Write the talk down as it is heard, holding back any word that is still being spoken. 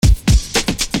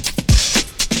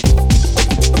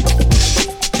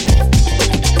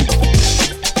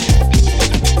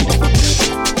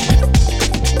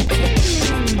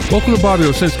Welcome to Bobby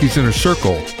Owsinski's Inner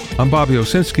Circle. I'm Bobby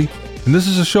Owsinski, and this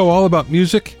is a show all about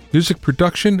music, music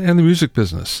production, and the music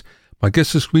business. My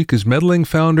guest this week is meddling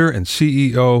founder and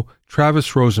CEO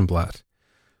Travis Rosenblatt.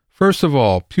 First of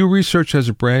all, Pew Research has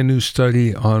a brand new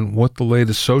study on what the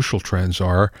latest social trends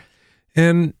are,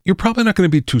 and you're probably not going to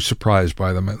be too surprised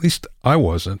by them. At least I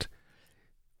wasn't.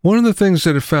 One of the things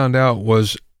that it found out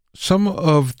was some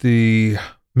of the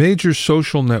major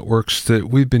social networks that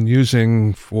we've been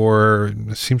using for,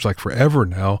 it seems like forever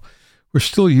now, we're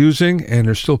still using and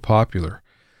they're still popular.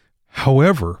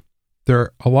 However,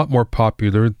 they're a lot more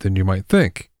popular than you might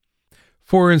think.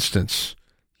 For instance,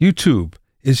 YouTube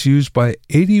is used by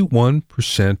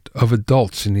 81% of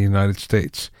adults in the United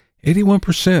States.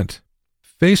 81%.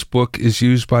 Facebook is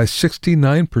used by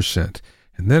 69%,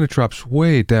 and then it drops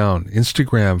way down.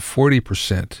 Instagram,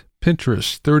 40%.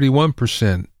 Pinterest,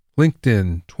 31%.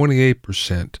 LinkedIn,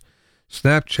 28%,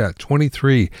 Snapchat,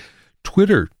 23%,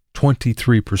 Twitter,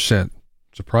 23%,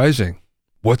 surprising,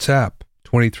 WhatsApp,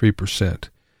 23%,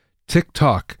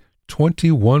 TikTok,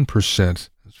 21%.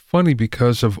 It's funny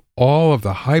because of all of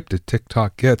the hype that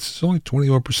TikTok gets, it's only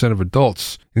 21% of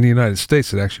adults in the United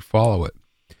States that actually follow it.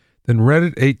 Then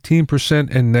Reddit,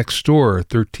 18%, and Nextdoor,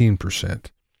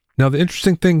 13%. Now, the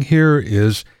interesting thing here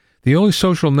is the only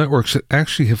social networks that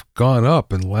actually have gone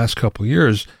up in the last couple of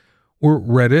years were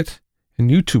Reddit and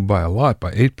YouTube by a lot,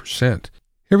 by 8%.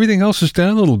 Everything else is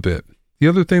down a little bit. The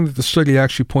other thing that the study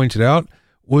actually pointed out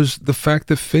was the fact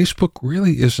that Facebook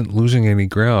really isn't losing any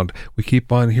ground. We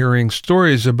keep on hearing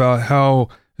stories about how,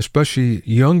 especially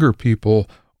younger people,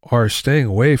 are staying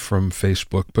away from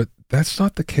Facebook, but that's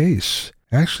not the case.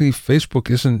 Actually,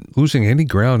 Facebook isn't losing any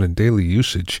ground in daily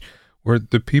usage, where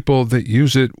the people that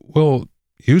use it will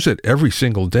use it every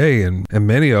single day, and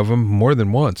many of them more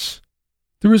than once.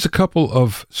 There is a couple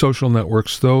of social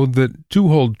networks, though, that do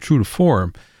hold true to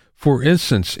form. For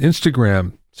instance,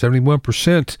 Instagram,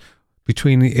 71%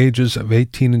 between the ages of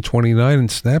 18 and 29, and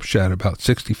Snapchat, about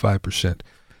 65%.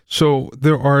 So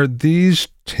there are these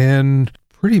 10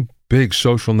 pretty big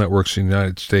social networks in the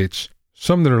United States,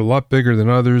 some that are a lot bigger than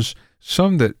others,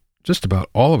 some that just about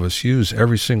all of us use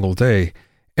every single day.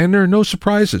 And there are no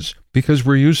surprises because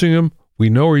we're using them,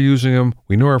 we know we're using them,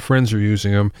 we know our friends are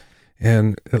using them,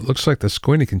 and it looks like that's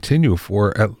going to continue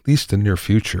for at least the near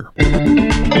future.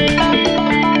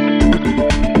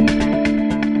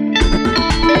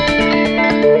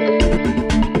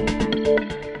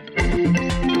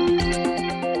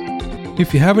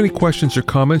 If you have any questions or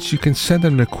comments, you can send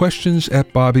them to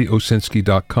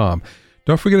questions@bobbyowsinski.com.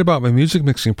 Don't forget about my music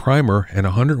mixing primer and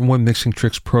 101 mixing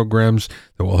tricks programs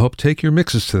that will help take your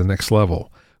mixes to the next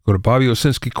level. Go to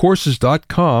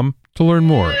bobbyowsinskicourses.com to learn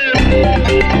more.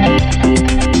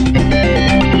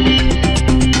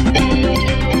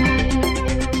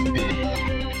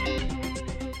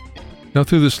 Now,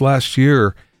 through this last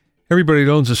year, everybody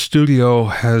that owns a studio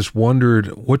has wondered,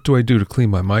 what do I do to clean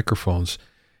my microphones?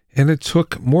 And it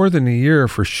took more than a year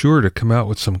for Shure to come out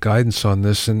with some guidance on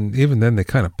this, and even then they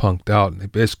kind of punked out, and they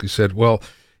basically said, well,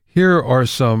 here are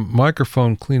some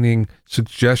microphone cleaning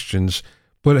suggestions,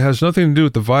 but it has nothing to do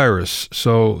with the virus,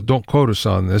 so don't quote us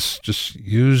on this. Just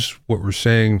use what we're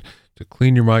saying to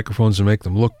clean your microphones and make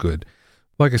them look good.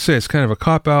 Like I say, it's kind of a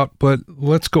cop-out, but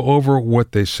let's go over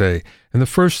what they say. And the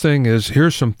first thing is,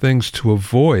 here's some things to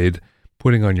avoid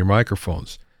putting on your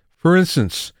microphones. For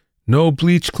instance, no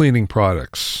bleach cleaning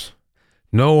products.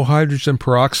 No hydrogen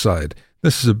peroxide.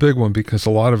 This is a big one because a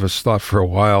lot of us thought for a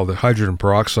while that hydrogen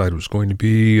peroxide was going to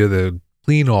be the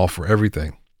clean-all for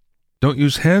everything. Don't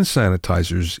use hand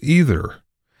sanitizers either.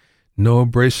 No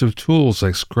abrasive tools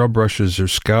like scrub brushes or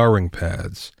scouring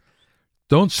pads.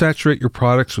 Don't saturate your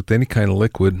products with any kind of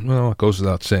liquid. Well, it goes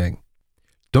without saying.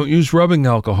 Don't use rubbing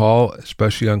alcohol,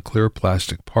 especially on clear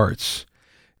plastic parts.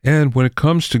 And when it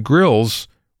comes to grills,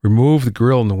 remove the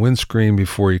grill and the windscreen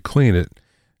before you clean it.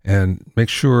 And make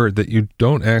sure that you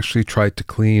don't actually try to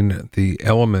clean the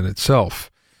element itself.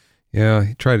 Yeah,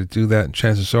 you try to do that, and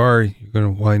chances are you're going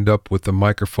to wind up with a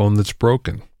microphone that's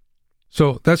broken.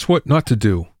 So that's what not to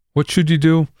do. What should you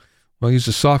do? Well, use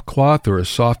a soft cloth or a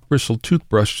soft bristled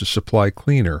toothbrush to supply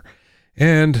cleaner.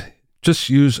 And just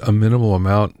use a minimal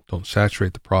amount. Don't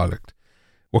saturate the product.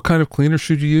 What kind of cleaner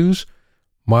should you use?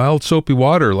 Mild soapy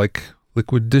water like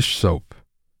liquid dish soap,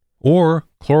 or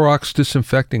Clorox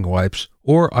disinfecting wipes,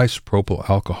 or isopropyl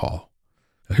alcohol.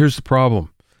 Now, here's the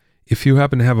problem. If you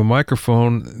happen to have a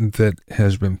microphone that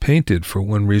has been painted for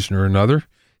one reason or another,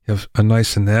 you have a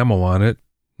nice enamel on it,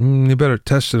 you better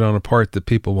test it on a part that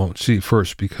people won't see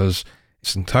first, because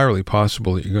it's entirely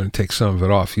possible that you're going to take some of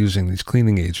it off using these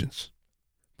cleaning agents.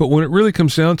 But when it really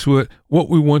comes down to it, what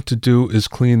we want to do is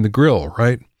clean the grill,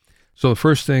 right? So the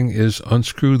first thing is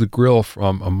unscrew the grill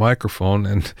from a microphone.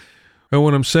 And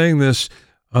when I'm saying this,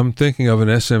 I'm thinking of an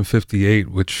SM58,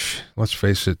 which, let's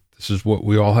face it, this is what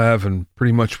we all have and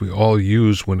pretty much we all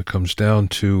use when it comes down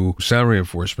to sound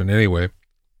reinforcement anyway.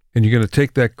 And you're going to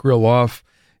take that grill off.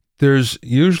 There's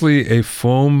usually a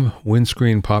foam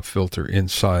windscreen pop filter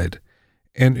inside.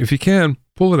 And if you can,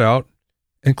 pull it out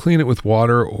and clean it with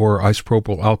water or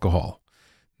isopropyl alcohol.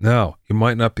 Now, you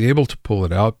might not be able to pull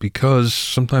it out because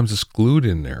sometimes it's glued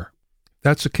in there. If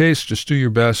that's the case, just do your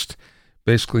best.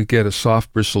 Basically get a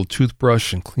soft bristled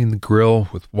toothbrush and clean the grill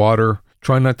with water.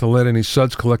 Try not to let any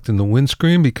suds collect in the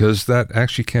windscreen because that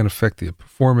actually can affect the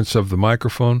performance of the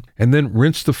microphone. And then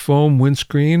rinse the foam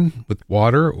windscreen with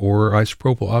water or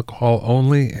isopropyl alcohol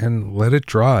only and let it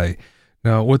dry.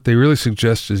 Now, what they really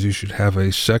suggest is you should have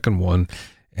a second one.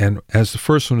 And as the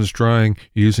first one is drying,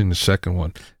 you're using the second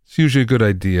one. It's usually a good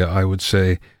idea, I would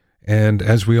say. And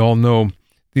as we all know,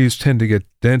 these tend to get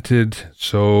dented.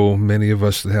 So many of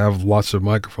us that have lots of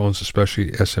microphones,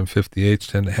 especially SM58s,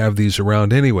 tend to have these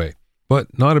around anyway.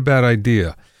 But not a bad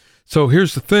idea. So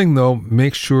here's the thing, though.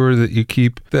 Make sure that you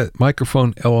keep that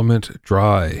microphone element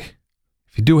dry.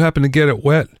 If you do happen to get it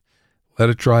wet, let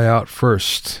it dry out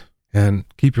first. And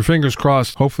keep your fingers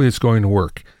crossed. Hopefully it's going to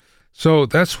work. So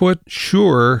that's what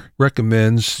Shure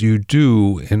recommends you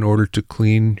do in order to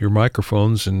clean your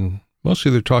microphones, and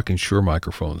mostly they're talking Shure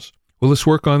microphones. Will this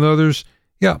work on others?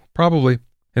 Yeah, probably.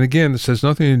 And again, this has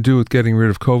nothing to do with getting rid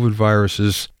of COVID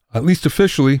viruses, at least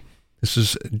officially. This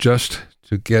is just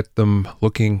to get them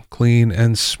looking clean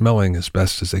and smelling as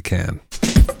best as they can.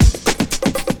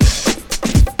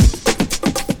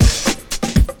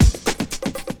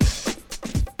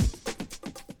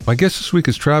 My guest this week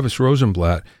is Travis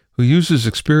Rosenblatt, who uses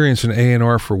experience in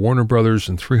A&R for Warner Brothers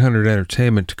and 300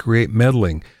 Entertainment to create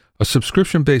Meddling, a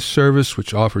subscription-based service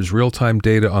which offers real-time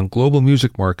data on global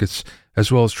music markets,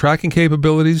 as well as tracking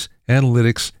capabilities,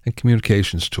 analytics, and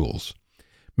communications tools.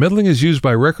 Meddling is used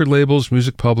by record labels,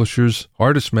 music publishers,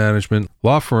 artist management,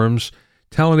 law firms,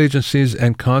 talent agencies,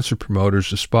 and concert promoters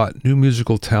to spot new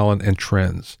musical talent and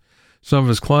trends. Some of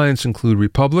his clients include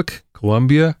Republic,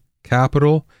 Columbia,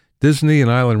 Capitol, Disney and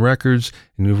Island Records,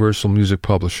 and Universal Music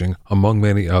Publishing, among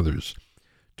many others.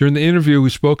 During the interview,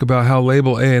 we spoke about how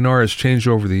label A&R has changed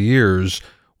over the years,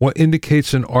 what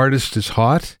indicates an artist is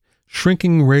hot,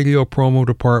 shrinking radio promo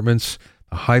departments,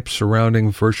 the hype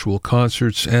surrounding virtual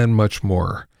concerts, and much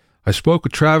more. I spoke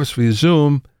with Travis via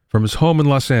Zoom from his home in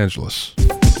Los Angeles.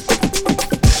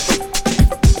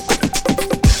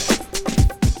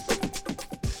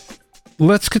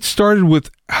 Let's get started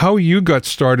with how you got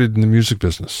started in the music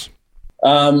business.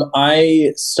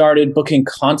 I started booking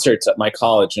concerts at my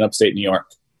college in upstate New York.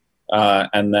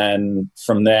 And then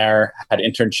from there, had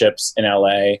internships in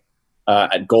LA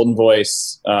at Golden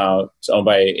Voice, it's owned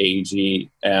by AEG,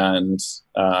 and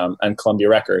Columbia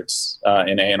Records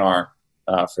in A&R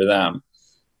for them.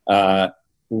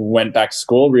 Went back to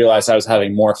school, realized I was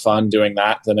having more fun doing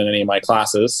that than in any of my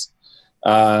classes.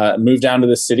 Moved down to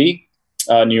the city,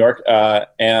 New York,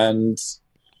 and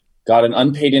got an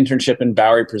unpaid internship in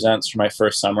Bowery Presents for my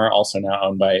first summer, also now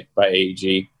owned by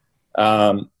AEG.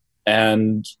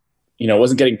 And,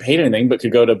 wasn't getting paid anything, but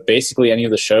could go to basically any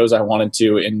of the shows I wanted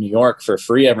to in New York for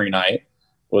free every night.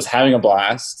 Was having a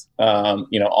blast,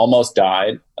 almost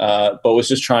died, but was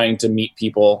just trying to meet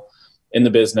people in the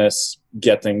business,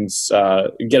 get things,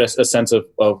 get a sense of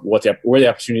where the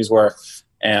opportunities were,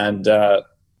 and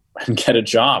get a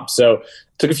job. So it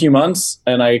took a few months,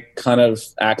 and I kind of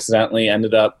accidentally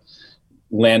ended up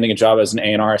landing a job as an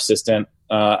A&R assistant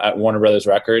at Warner Brothers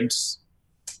Records.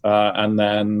 And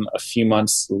then a few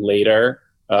months later,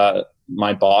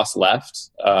 my boss left,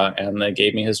 and they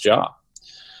gave me his job.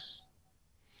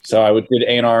 So I did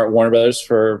A&R at Warner Brothers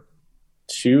for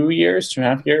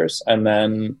 2.5 years, and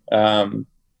then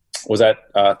was at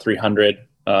 300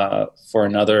 for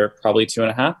another probably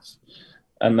 2.5,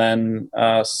 and then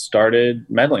started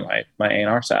Meddling, my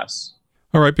A&R SaaS.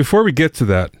 All right, before we get to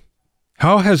that,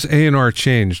 how has A&R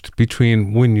changed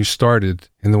between when you started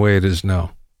and the way it is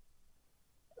now?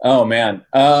 Oh, man.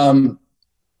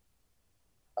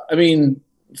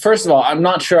 First of all, I'm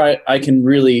not sure I can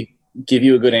really give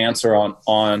you a good answer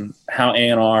on how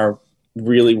A&R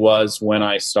really was when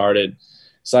I started.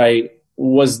 So I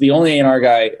was the only A&R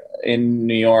guy in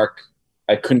New York.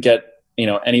 I couldn't get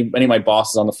any of my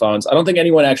bosses on the phones. I don't think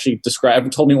anyone actually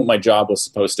told me what my job was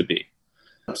supposed to be.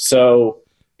 So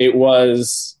it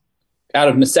was out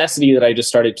of necessity that I just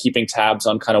started keeping tabs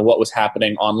on kind of what was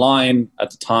happening online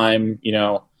at the time,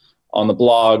 on the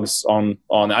blogs, on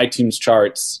the iTunes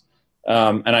charts.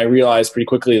 And I realized pretty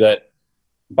quickly that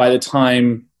by the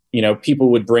time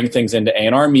people would bring things into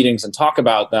A&R meetings and talk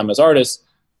about them as artists.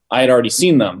 I had already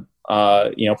seen them,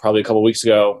 probably a couple of weeks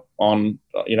ago on,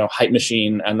 Hype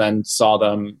Machine, and then saw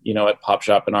them, at Pop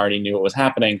Shop, and already knew what was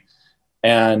happening.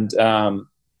 And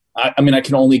I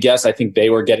can only guess. I think they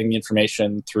were getting the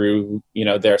information through,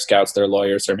 their scouts, their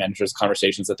lawyers, their managers,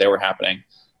 conversations that they were happening.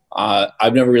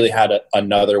 I've never really had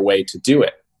another way to do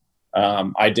it.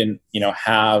 I didn't,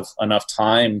 have enough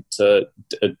time to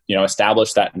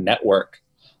establish that network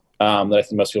that I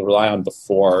think most people rely on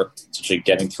before essentially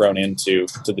getting thrown into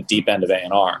the deep end of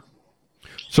A&R.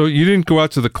 So you didn't go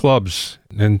out to the clubs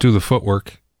and do the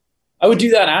footwork? I would do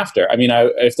that after.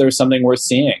 If there was something worth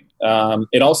seeing.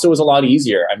 It also was a lot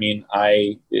easier.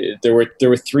 There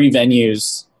were 3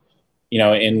 venues,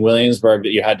 in Williamsburg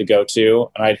that you had to go to,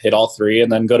 and I'd hit all 3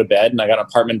 and then go to bed. And I got an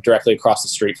apartment directly across the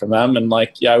street from them. And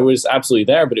I was absolutely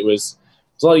there, but it was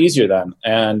a lot easier then.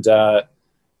 And,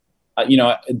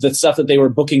 the stuff that they were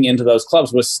booking into those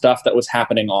clubs was stuff that was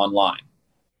happening online.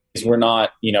 These were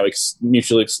not,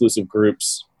 mutually exclusive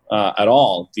groups at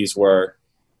all. These were,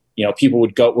 people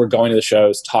were going to the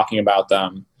shows, talking about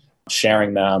them,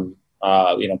 sharing them,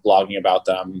 blogging about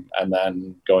them, and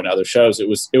then going to other shows. It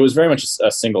was very much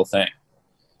a single thing.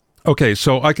 Okay,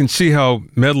 so I can see how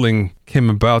meddling came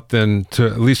about then, to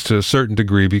at least to a certain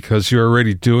degree, because you're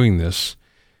already doing this.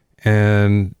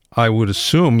 And I would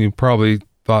assume you probably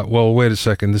thought, well, wait a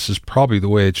second, this is probably the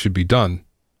way it should be done.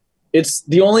 It's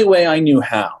the only way I knew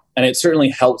how, and it certainly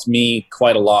helped me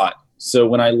quite a lot. So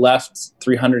when I left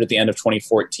 300 at the end of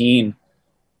 2014,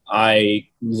 I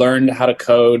learned how to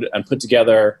code and put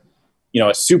together,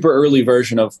 a super early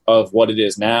version of what it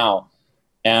is now.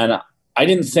 And I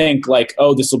didn't think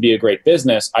this will be a great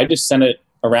business. I just sent it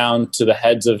around to the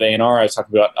heads of A&R. I was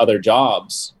talking about other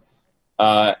jobs.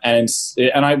 And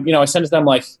I sent it to them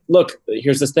look,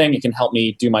 here's this thing. It can help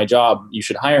me do my job. You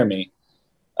should hire me.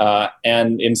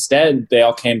 And instead they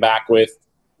all came back with,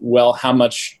 well, how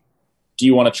much do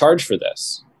you want to charge for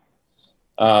this?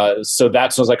 So I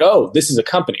was like, oh, this is a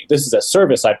company. This is a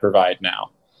service I provide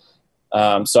now.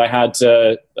 So I had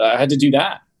to do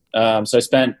that. So I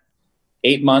spent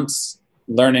 8 months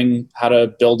learning how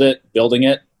to building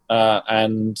it,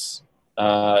 and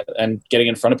getting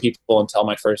in front of people until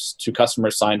my first 2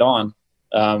 customers signed on.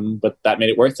 But that made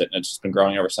it worth it, and it's just been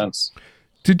growing ever since.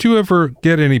 Did you ever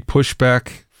get any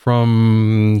pushback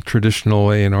from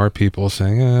traditional A&R people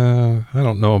saying, I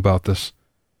don't know about this?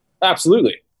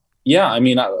 Absolutely. Yeah.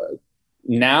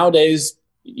 Nowadays,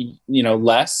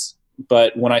 less,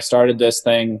 but when I started this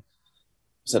thing,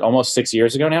 was it almost 6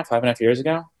 years ago now, 5.5 years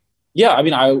ago? Yeah.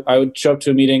 I would show up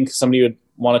to a meeting, somebody would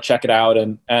want to check it out,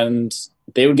 and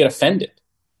they would get offended.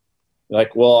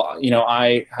 Like, well,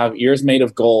 I have ears made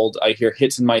of gold. I hear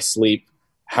hits in my sleep.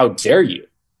 How dare you?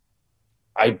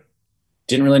 I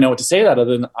didn't really know what to say to that,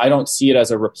 other than I don't see it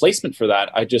as a replacement for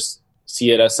that. I just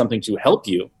see it as something to help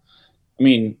you.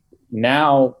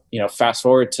 Now, fast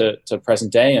forward to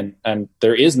present day, and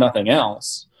there is nothing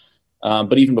else.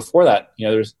 But even before that,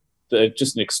 there's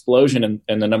just an explosion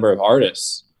in the number of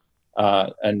artists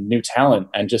and new talent.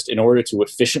 And just in order to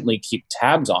efficiently keep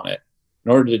tabs on it,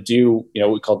 in order to do,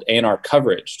 what we called A&R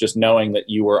coverage, just knowing that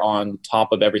you were on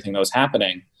top of everything that was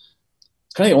happening,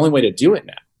 it's kind of the only way to do it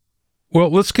now. Well,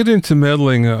 let's get into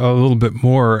meddling a little bit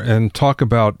more and talk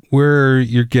about where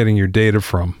you're getting your data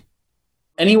from.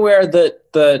 Anywhere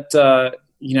that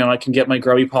I can get my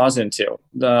grubby paws into.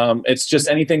 It's just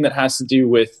anything that has to do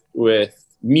with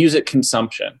music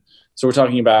consumption. So we're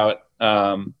talking about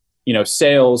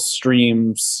sales,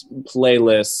 streams,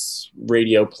 playlists,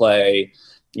 radio play,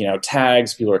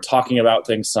 tags. People are talking about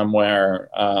things somewhere.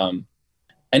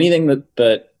 Anything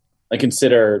that I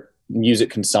consider music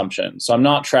consumption. So I'm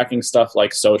not tracking stuff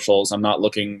like socials. I'm not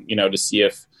looking, to see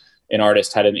if an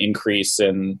artist had an increase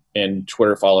in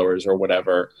Twitter followers or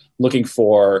whatever. Looking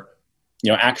for,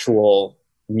 actual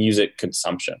music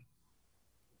consumption.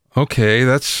 Okay,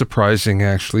 that's surprising,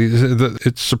 actually.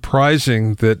 It's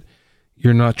surprising that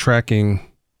you're not tracking,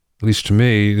 at least to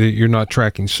me, that you're not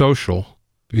tracking social,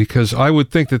 because I would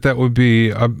think that would be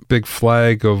a big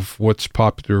flag of what's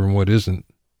popular and what isn't.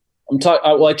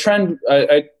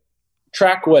 I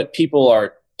track what people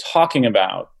are talking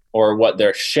about or what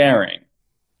they're sharing,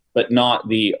 but not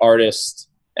the artist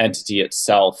entity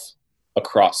itself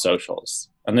across socials.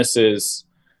 And this is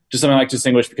just something I like to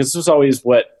distinguish, because this was always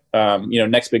what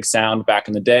Next Big Sound back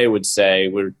in the day would say,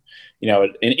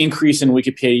 an increase in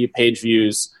Wikipedia page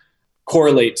views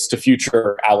correlates to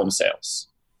future album sales.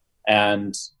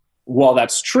 And while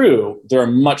that's true, there are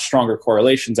much stronger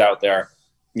correlations out there,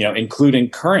 including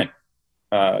current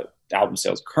album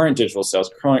sales, current digital sales,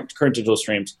 current digital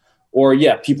streams, or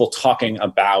people talking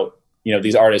about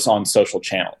these artists on social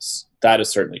channels. That is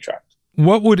certainly tracked.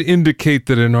 What would indicate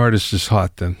that an artist is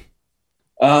hot then?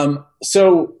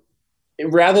 So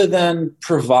rather than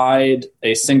provide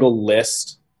a single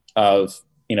list of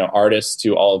artists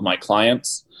to all of my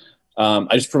clients, I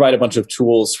just provide a bunch of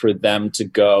tools for them to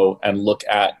go and look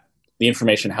at the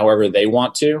information however they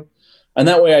want to, and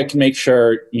that way I can make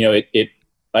sure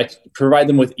I provide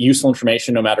them with useful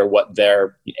information no matter what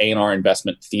their A&R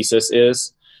investment thesis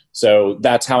is. So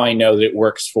that's how I know that it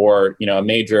works for a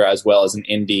major as well as an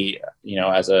indie,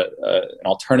 as an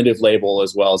alternative label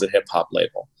as well as a hip hop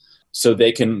label. So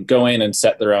they can go in and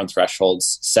set their own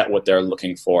thresholds, set what they're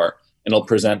looking for, and it'll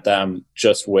present them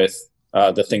just with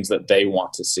the things that they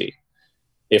want to see.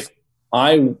 If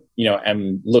I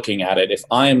am looking at it, if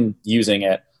I'm using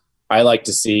it, I like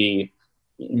to see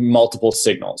multiple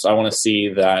signals. I want to see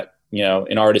that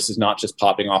an artist is not just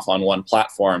popping off on one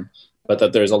platform, but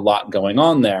that there's a lot going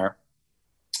on there.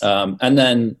 And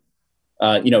then,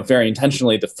 very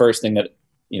intentionally, the first thing that,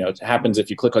 happens if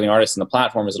you click on the artist in the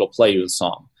platform is it'll play you the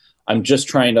song. I'm just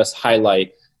trying to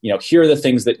highlight, here are the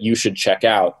things that you should check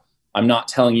out. I'm not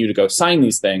telling you to go sign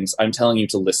these things. I'm telling you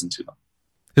to listen to them.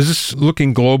 Is this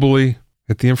looking globally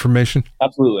at the information?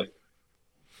 Absolutely.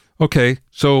 Okay.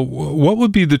 So what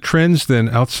would be the trends then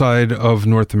outside of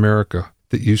North America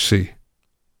that you see?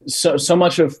 So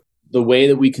much of the way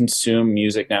that we consume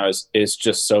music now is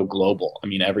just so global. I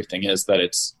mean, everything is that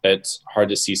it's hard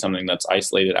to see something that's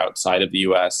isolated outside of the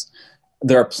US.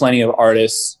 There are plenty of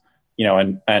artists,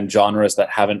 and genres that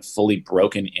haven't fully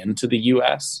broken into the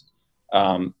US.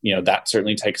 That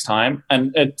certainly takes time.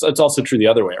 And it's also true the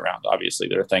other way around. Obviously,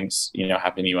 there are things,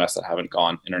 happening in the US that haven't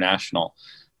gone international.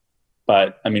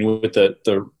 But I mean, with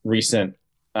the recent,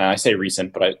 I say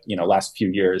recent, but last few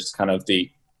years, kind of the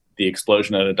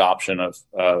explosion and adoption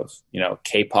of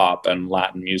K-pop and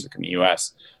Latin music in the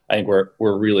U.S., I think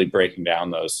we're really breaking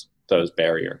down those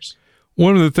barriers.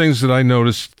 One of the things that I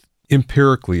noticed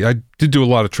empirically, I did do a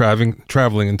lot of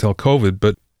traveling until COVID,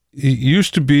 but it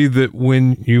used to be that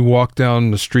when you walk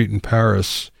down the street in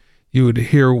Paris, you would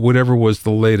hear whatever was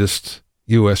the latest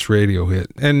U.S. radio hit.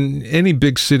 And any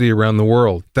big city around the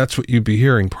world, that's what you'd be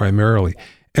hearing primarily.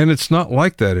 And it's not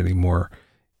like that anymore.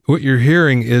 What you're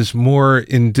hearing is more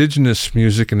indigenous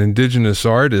music and indigenous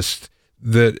artists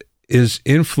that is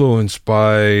influenced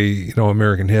by,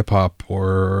 American hip hop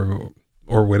or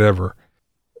whatever.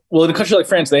 Well, in a country like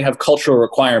France, they have cultural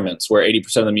requirements where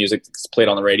 80% of the music that's played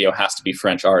on the radio has to be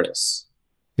French artists.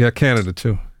 Yeah, Canada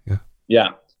too. Yeah. Yeah.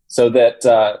 So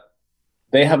that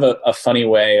they have a funny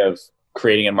way of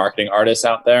creating and marketing artists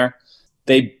out there.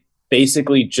 They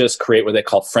basically just create what they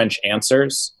call French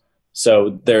answers.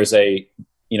 So there's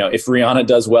if Rihanna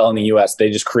does well in the US, they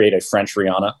just create a French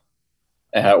Rihanna,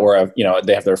 they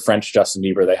have their French Justin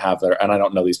Bieber, they have and I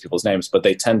don't know these people's names, but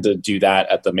they tend to do that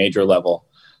at the major level.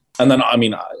 And then, I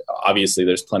mean, obviously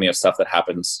there's plenty of stuff that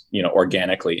happens,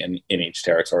 organically in each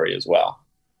territory as well.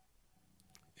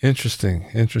 Interesting.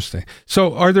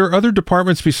 So are there other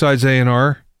departments besides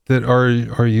A&R that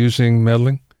are using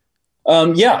meddling?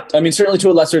 Yeah, I mean, certainly to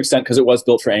a lesser extent because it was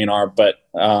built for A&R, but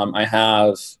I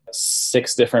have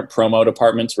 6 different promo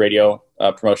departments, radio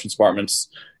promotions departments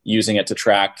using it to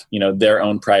track, their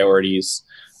own priorities,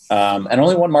 and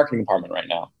only 1 marketing department right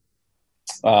now.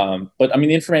 But I mean,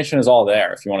 the information is all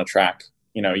there if you want to track,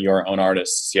 your own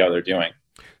artists, see how they're doing.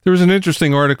 There was an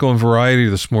interesting article in Variety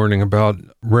this morning about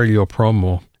radio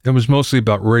promo. It was mostly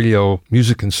about radio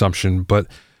music consumption, but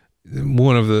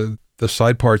one of the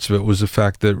side parts of it was the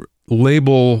fact that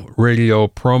label radio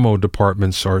promo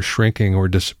departments are shrinking or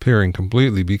disappearing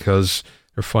completely because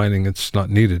they're finding it's not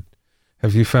needed.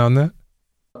 Have you found that?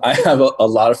 I have a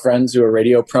lot of friends who are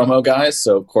radio promo guys,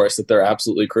 so of course that they're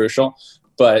absolutely crucial.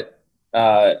 But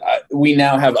we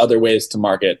now have other ways to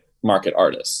market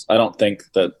artists. I don't think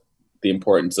that the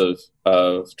importance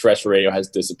of terrestrial radio has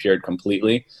disappeared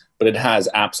completely, but it has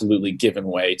absolutely given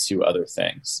way to other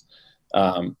things.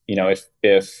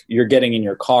 If you're getting in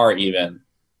your car, even,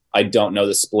 I don't know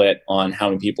the split on how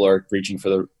many people are reaching for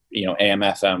the AM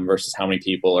FM versus how many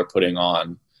people are putting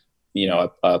on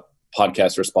a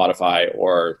podcast or Spotify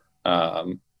or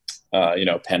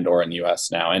Pandora in the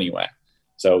US now anyway.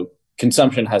 So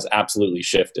consumption has absolutely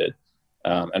shifted,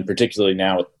 and particularly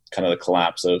now with kind of the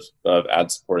collapse of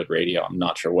ad-supported radio, I'm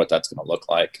not sure what that's going to look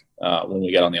like when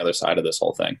we get on the other side of this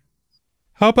whole thing.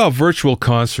 How about virtual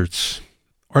concerts?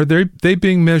 Are they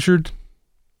being measured?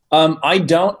 I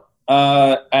don't,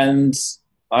 and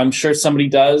I'm sure somebody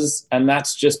does, and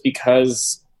that's just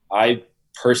because I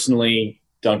personally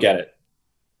don't get it.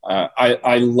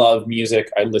 I love music.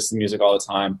 I listen to music all the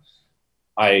time.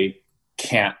 I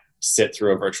can't sit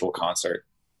through a virtual concert.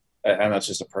 and that's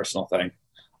just a personal thing.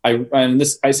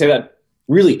 I say that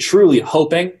really truly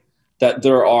hoping that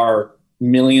there are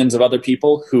millions of other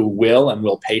people who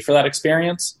will pay for that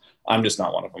experience. I'm just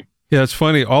not one of them. Yeah, it's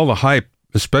funny, all the hype,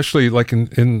 especially like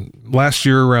in last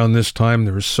year around this time,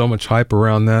 there was so much hype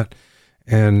around that,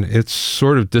 and it's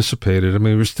sort of dissipated. I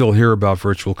mean, we still hear about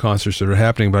virtual concerts that are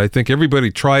happening, but I think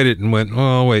everybody tried it and went,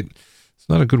 oh, wait, it's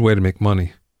not a good way to make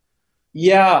money.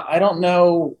 Yeah, I don't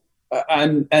know.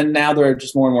 And now there are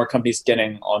just more and more companies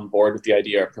getting on board with the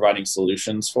idea of providing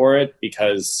solutions for it,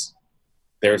 because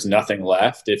there's nothing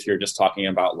left if you're just talking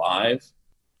about live.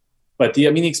 But the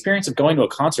experience of going to a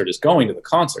concert is going to the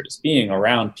concert. It's being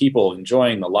around people,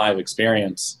 enjoying the live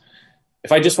experience.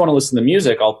 If I just want to listen to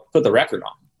music, I'll put the record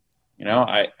on.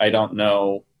 I don't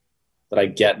know that I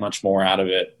get much more out of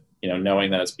it, knowing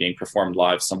that it's being performed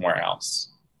live somewhere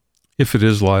else. If it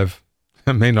is live,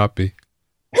 it may not be.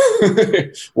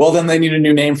 Well, then they need a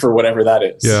new name for whatever that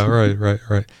is. Yeah,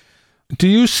 right. Do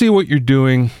you see what you're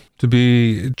doing to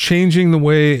be changing the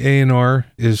way A&R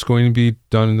is going to be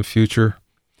done in the future?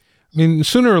 I mean,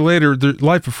 sooner or later, the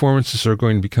live performances are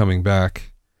going to be coming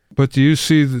back. But do you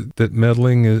see that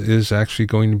meddling is actually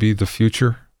going to be the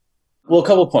future? Well, a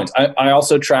couple of points. I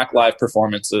also track live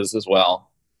performances as well.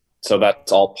 So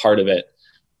that's all part of it.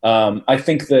 I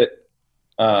think that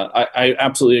I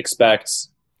absolutely expect,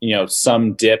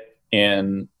 some dip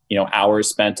in, hours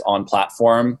spent on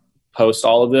platform post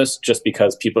all of this, just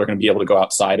because people are going to be able to go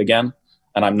outside again.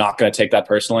 And I'm not going to take that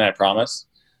personally, I promise.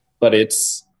 But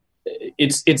it's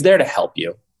there to help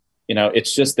you.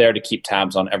 It's just there to keep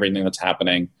tabs on everything that's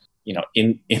happening,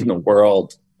 in the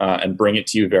world, and bring it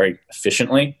to you very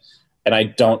efficiently. And I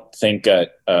don't think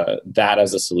that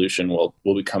as a solution will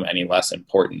become any less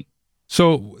important.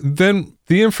 So then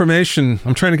the information,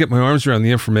 I'm trying to get my arms around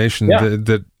the information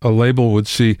that a label would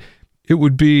see. It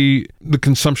would be the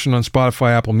consumption on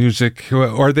Spotify, Apple Music.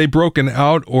 Are they broken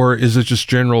out, or is it just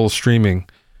general streaming?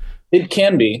 It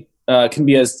can be. It can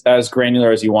be as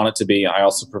granular as you want it to be. I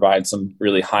also provide some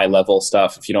really high level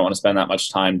stuff if you don't want to spend that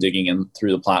much time digging in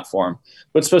through the platform.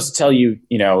 But it's supposed to tell you,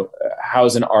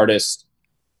 how's an artist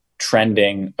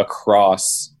trending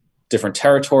across different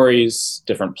territories,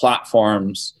 different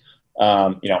platforms,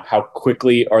 how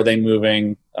quickly are they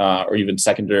moving, or even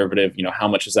second derivative, how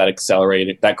much is that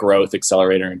accelerating, that growth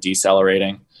accelerating and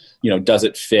decelerating? Does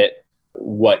it fit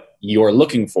what you're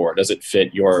looking for? Does it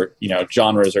fit your,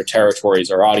 genres or territories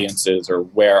or audiences, or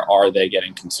where are they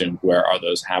getting consumed? Where are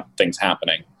those things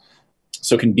happening?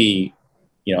 So it can be,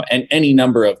 and any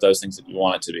number of those things that you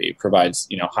want it to be. Provides,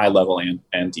 high level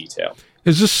and detail.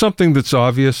 Is this something that's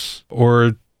obvious,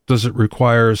 or does it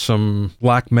require some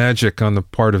black magic on the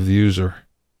part of the user?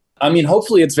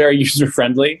 Hopefully it's very user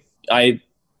friendly. I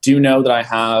do know that I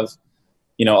have,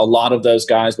 a lot of those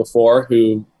guys before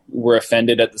who were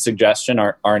offended at the suggestion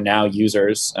are now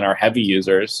users and are heavy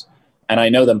users. And I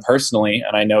know them personally,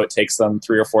 and I know it takes them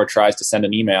 3 or 4 tries to send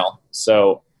an email.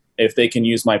 So if they can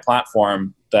use my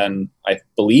platform, then I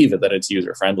believe that it's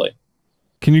user friendly.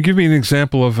 Can you give me an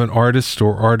example of an artist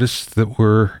or artists that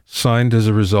were signed as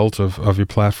a result of your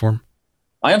platform?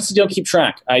 I honestly don't keep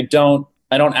track. I don't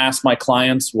ask my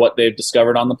clients what they've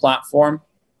discovered on the platform.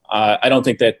 I don't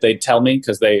think that they'd tell me,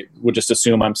 because they would just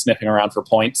assume I'm sniffing around for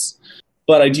points.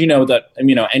 But I do know that,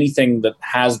 anything that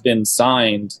has been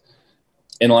signed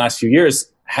in the last few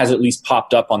years has at least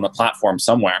popped up on the platform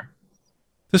somewhere.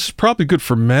 This is probably good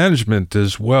for management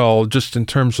as well, just in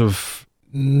terms of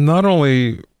not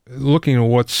only looking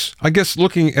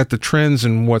at the trends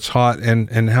and what's hot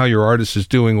and how your artist is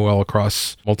doing well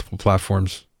across multiple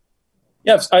platforms.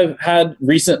 Yes, I've had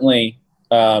recently,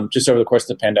 just over the course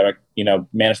of the pandemic,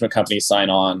 management companies sign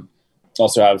on.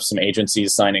 Also have some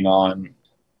agencies signing on.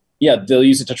 Yeah, they'll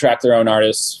use it to track their own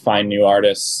artists, find new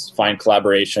artists, find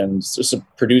collaborations. Just a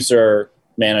producer,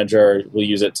 manager will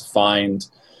use it to find,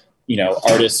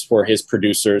 artists for his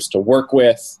producers to work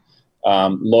with,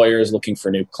 lawyers looking for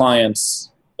new clients.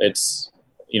 It's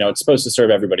supposed to serve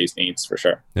everybody's needs, for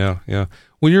sure. Yeah.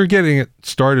 When you're getting it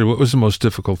started, what was the most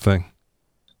difficult thing?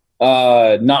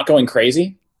 Not going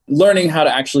crazy. Learning how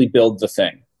to actually build the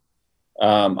thing.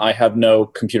 I have no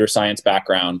computer science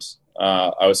background.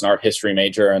 I was an art history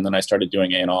major, and then I started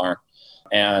doing A&R.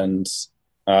 And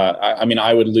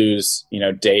I would lose,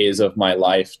 days of my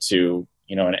life to,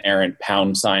 an errant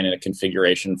pound sign in a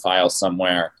configuration file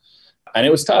somewhere. And it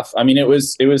was tough. It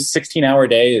was 16-hour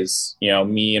days,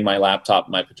 me and my laptop,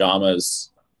 my pajamas,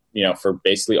 for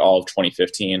basically all of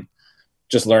 2015,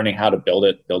 just learning how to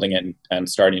building it and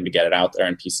starting to get it out there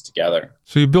and piece it together.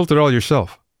 So you built it all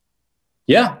yourself?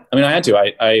 Yeah. I had to.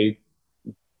 I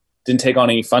didn't take on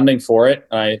any funding for it.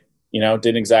 I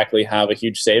didn't exactly have a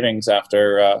huge savings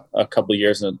after a couple of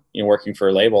years of working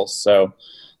for labels. So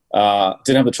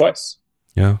didn't have the choice.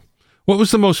 Yeah. What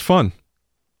was the most fun?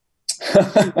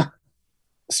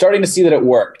 Starting to see that it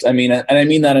worked. I mean, and I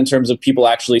mean that in terms of people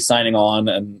actually signing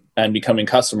on and becoming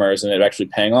customers and it actually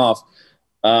paying off.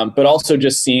 But also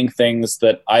just seeing things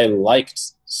that I liked,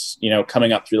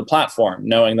 coming up through the platform,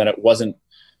 knowing that it wasn't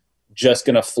just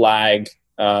going to flag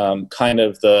kind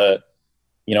of the,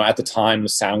 at the time, the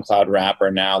SoundCloud rap,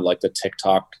 or now like the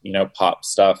TikTok, pop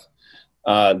stuff,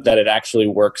 that it actually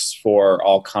works for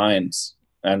all kinds.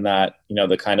 And that,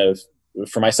 the kind of,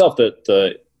 for myself,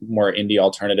 the more indie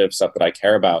alternative stuff that I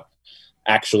care about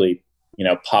actually,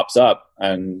 pops up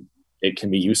and it can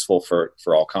be useful for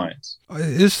all kinds.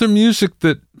 Is there music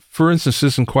that, for instance,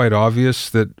 isn't quite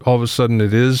obvious that all of a sudden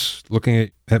it is,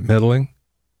 looking at meddling?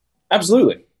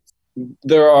 Absolutely.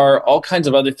 There are all kinds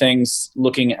of other things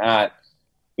looking at,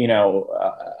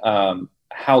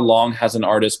 how long has an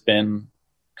artist been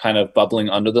kind of bubbling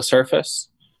under the surface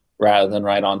rather than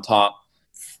right on top.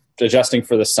 Adjusting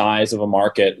for the size of a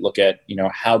market, look at,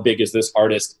 how big is this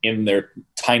artist in their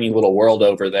tiny little world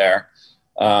over there.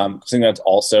 I think that's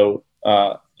also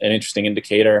an interesting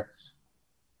indicator.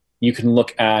 You can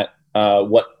look at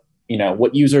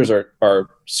what users are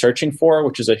searching for,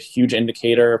 which is a huge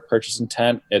indicator of purchase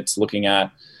intent. It's looking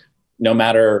at, no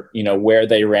matter, where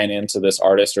they ran into this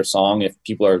artist or song, if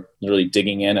people are really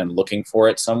digging in and looking for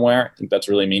it somewhere, I think that's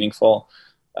really meaningful.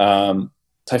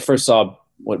 I first saw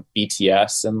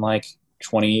BTS in like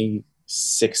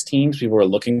 2016, people were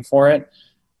looking for it.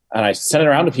 And I sent it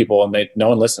around to people and no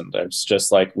one listened. It's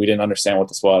just like, we didn't understand what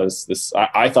this was.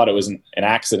 I thought it was an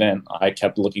accident. I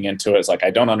kept looking into it. It's like, I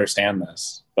don't understand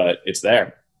this, but it's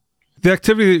there. The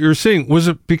activity that you're seeing, was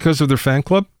it because of their fan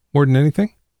club more than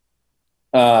anything?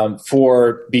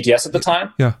 For BTS at the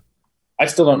time? Yeah. I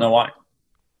still don't know why.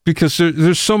 Because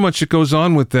there's so much that goes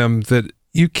on with them that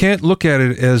you can't look at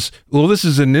it as, well, this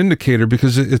is an indicator,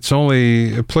 because it's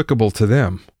only applicable to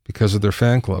them because of their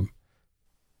fan club.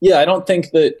 Yeah, I don't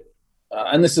think that,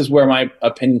 and this is where my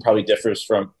opinion probably differs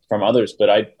from others, but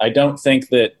I don't think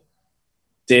that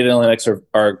data analytics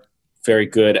are very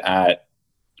good at,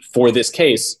 for this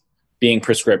case, being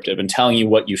prescriptive and telling you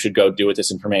what you should go do with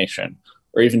this information,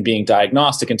 or even being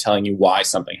diagnostic and telling you why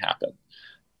something happened.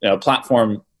 A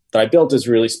platform that I built is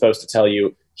really supposed to tell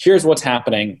you, here's what's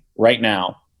happening right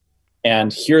now,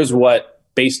 and here's what,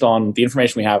 based on the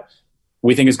information we have,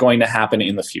 we think is going to happen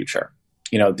in the future.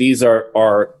 These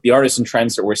are the artists and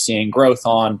trends that we're seeing growth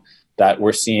on, that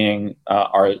we're seeing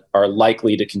are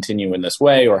likely to continue in this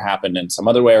way, or happen in some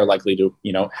other way, or likely to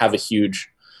have a huge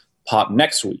pop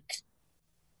next week.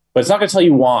 But it's not going to tell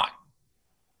you why.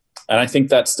 And I think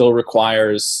that still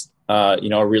requires a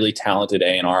really talented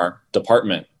A&R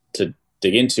department to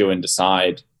dig into and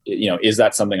decide, is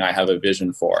that something I have a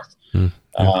vision for? Yeah.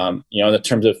 In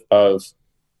terms of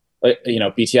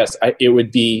BTS, it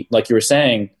would be, like you were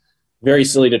saying, very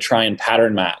silly to try and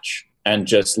pattern match and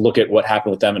just look at what happened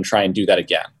with them and try and do that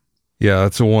again. Yeah,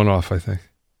 that's a one-off, I think.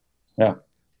 Yeah.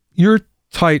 You're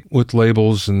tight with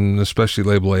labels, and especially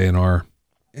label A&R,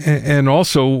 and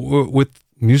also with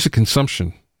music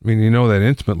consumption. I mean, you know that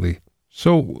intimately.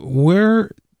 So where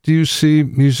do you see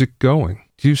music going?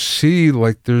 Do you see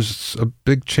like there's a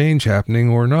big change happening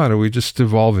or not? Are we just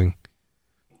evolving?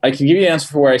 I can give you an answer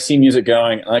for where I see music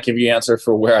going, and I can give you an answer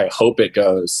for where I hope it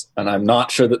goes. And I'm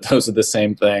not sure that those are the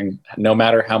same thing, no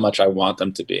matter how much I want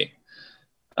them to be.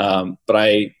 But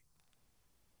I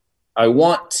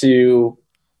want to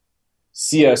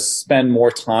see us spend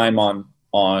more time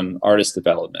on artist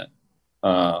development,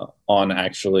 on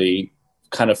actually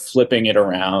kind of flipping it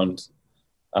around,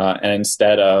 and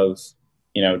instead of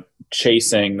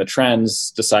chasing the trends,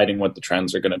 deciding what the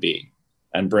trends are going to be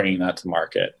and bringing that to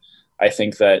market. I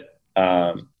think that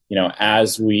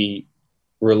as we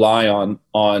rely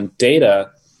on data,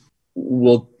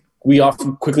 we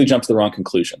often quickly jump to the wrong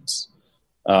conclusions.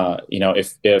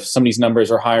 If somebody's numbers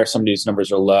are high or somebody's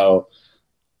numbers are low,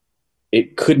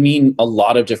 it could mean a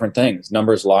lot of different things.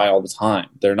 Numbers lie all the time.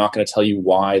 They're not going to tell you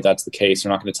why that's the case.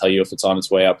 They're not going to tell you if it's on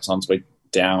its way up, it's on its way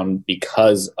down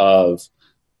because of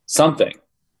something.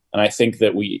 And I think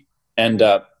that we end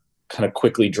up kind of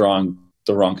quickly drawing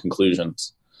the wrong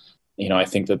conclusions. I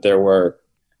think that there were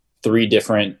 3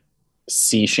 different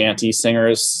sea shanty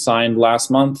singers signed last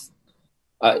month.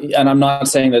 And I'm not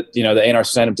saying that, the A&R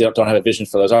don't have a vision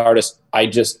for those artists. I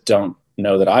just don't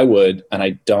know that I would. And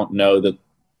I don't know that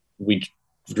we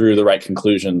drew the right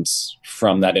conclusions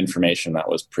from that information that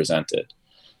was presented.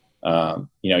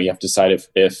 You have to decide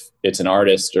if it's an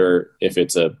artist or if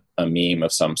it's a meme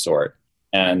of some sort.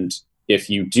 And if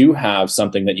you do have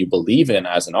something that you believe in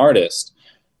as an artist,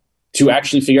 to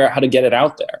actually figure out how to get it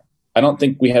out there. I don't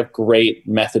think we have great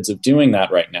methods of doing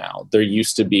that right now. There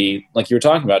used to be, like you were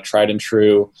talking about, tried and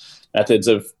true methods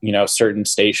of, certain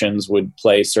stations would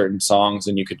play certain songs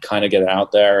and you could kind of get it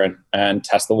out there and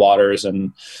test the waters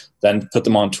and then put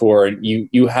them on tour. And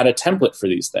you had a template for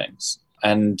these things.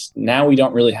 And now we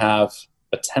don't really have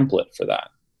a template for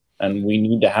that. And we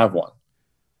need to have one.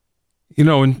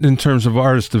 In terms of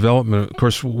artist development, of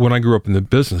course, when I grew up in the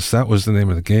business, that was the name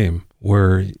of the game,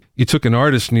 where you took an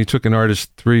artist and you took an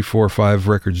artist 3, 4, 5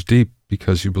 records deep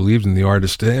because you believed in the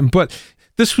artist. But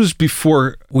this was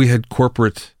before we had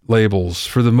corporate labels.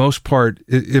 For the most part,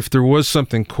 if there was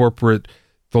something corporate,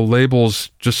 the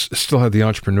labels just still had the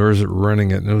entrepreneurs that were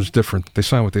running it, and it was different. They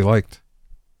signed what they liked.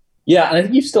 Yeah, and I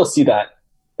think you still see that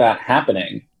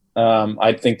happening.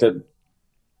 I think that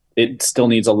it still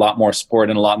needs a lot more support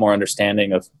and a lot more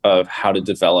understanding of how to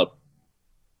develop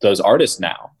those artists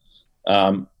now.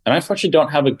 And I unfortunately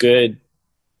don't have a good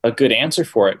answer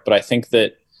for it, but I think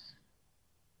that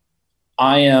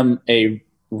I am a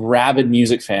rabid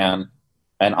music fan,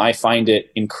 and I find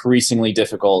it increasingly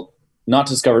difficult not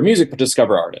to discover music, but to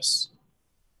discover artists.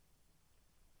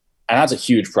 And that's a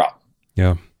huge problem.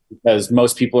 Yeah. Because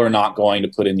most people are not going to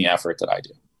put in the effort that I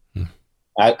do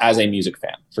as a music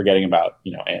fan, forgetting about,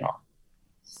 A&R.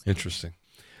 Interesting.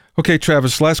 Okay,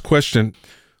 Travis, last question.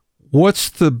 What's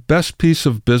the best piece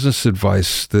of business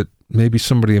advice that maybe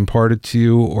somebody imparted to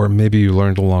you or maybe you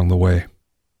learned along the way?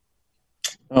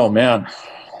 Oh, man.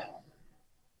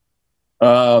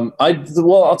 I'll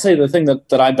tell you the thing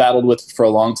that I battled with for a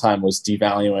long time was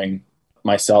devaluing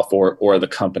myself or the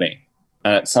company.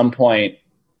 And at some point,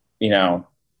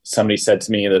 somebody said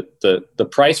to me that the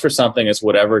price for something is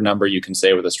whatever number you can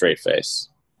say with a straight face.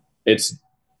 It's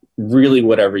really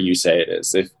whatever you say it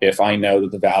is. If I know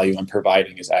that the value I'm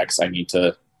providing is X, I need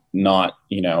to not,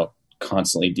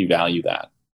 constantly devalue that.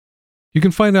 You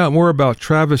can find out more about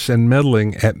Travis and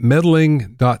meddling at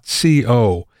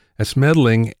meddling.co. That's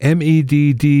meddling,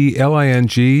 meddling.co.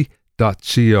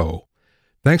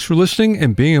 Thanks for listening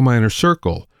and being in my inner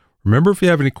circle. Remember, if you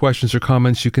have any questions or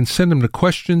comments, you can send them to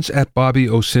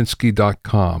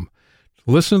questions@BobbyOwsinski.com.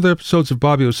 To listen to the episodes of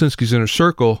Bobby Owsinski's Inner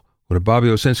Circle, go to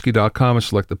BobbyOwsinski.com and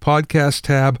select the podcast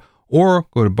tab, or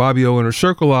go to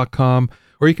BobbyOInnerCircle.com,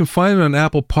 or you can find it on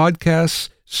Apple Podcasts,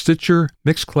 Stitcher,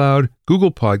 Mixcloud,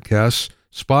 Google Podcasts,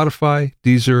 Spotify,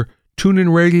 Deezer,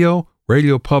 TuneIn Radio,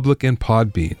 Radio Public, and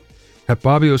Podbean. At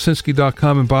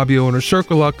BobbyOwsinski.com and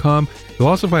BobbyOInnerCircle.com, you'll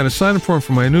also find a sign-up form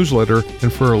for my newsletter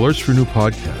and for alerts for new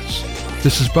podcasts.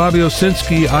 This is Bobby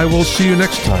Owsinski. I will see you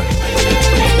next time.